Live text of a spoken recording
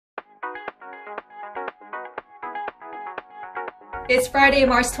It's Friday,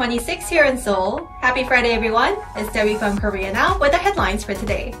 March 26 here in Seoul. Happy Friday, everyone. It's Debbie from Korea Now with the headlines for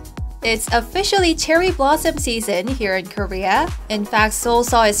today. It's officially cherry blossom season here in Korea. In fact, Seoul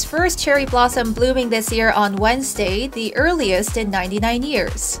saw its first cherry blossom blooming this year on Wednesday, the earliest in 99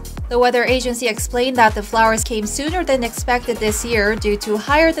 years. The weather agency explained that the flowers came sooner than expected this year due to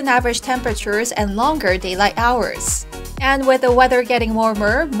higher than average temperatures and longer daylight hours. And with the weather getting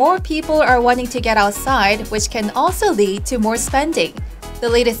warmer, more people are wanting to get outside, which can also lead to more spending. The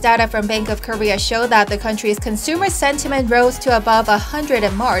latest data from Bank of Korea show that the country's consumer sentiment rose to above 100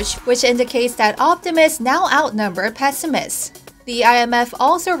 in March, which indicates that optimists now outnumber pessimists. The IMF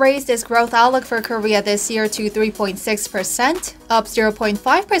also raised its growth outlook for Korea this year to 3.6%, up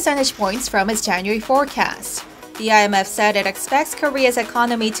 0.5 percentage points from its January forecast. The IMF said it expects Korea's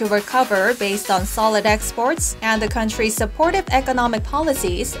economy to recover based on solid exports and the country's supportive economic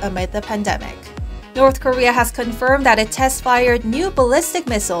policies amid the pandemic. North Korea has confirmed that it test-fired new ballistic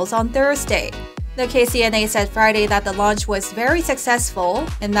missiles on Thursday. The KCNA said Friday that the launch was very successful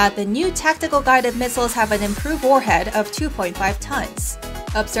and that the new tactical guided missiles have an improved warhead of 2.5 tons.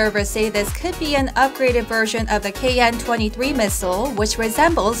 Observers say this could be an upgraded version of the KN-23 missile, which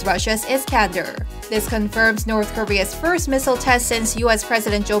resembles Russia's Iskander. This confirms North Korea's first missile test since U.S.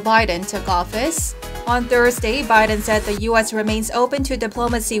 President Joe Biden took office. On Thursday, Biden said the U.S. remains open to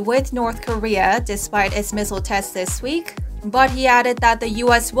diplomacy with North Korea despite its missile test this week. But he added that the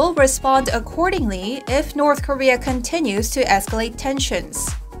U.S. will respond accordingly if North Korea continues to escalate tensions.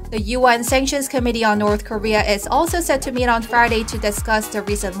 The UN Sanctions Committee on North Korea is also set to meet on Friday to discuss the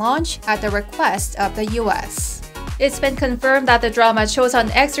recent launch at the request of the US. It's been confirmed that the drama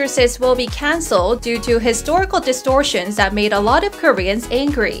Joseon Exorcist will be cancelled due to historical distortions that made a lot of Koreans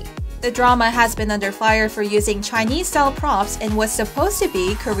angry. The drama has been under fire for using Chinese-style props in what's supposed to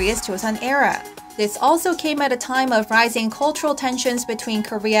be Korea's Joseon era. This also came at a time of rising cultural tensions between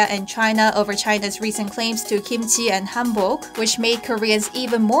Korea and China over China's recent claims to kimchi and hanbok, which made Koreans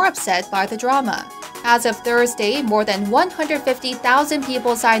even more upset by the drama. As of Thursday, more than 150,000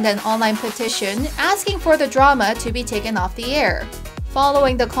 people signed an online petition asking for the drama to be taken off the air.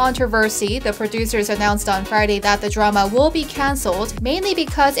 Following the controversy, the producers announced on Friday that the drama will be cancelled, mainly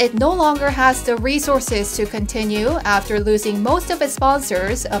because it no longer has the resources to continue after losing most of its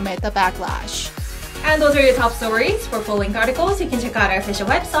sponsors amid the backlash. And those are your top stories. For full-length articles, you can check out our official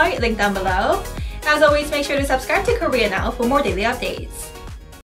website, linked down below. As always, make sure to subscribe to Korea Now for more daily updates.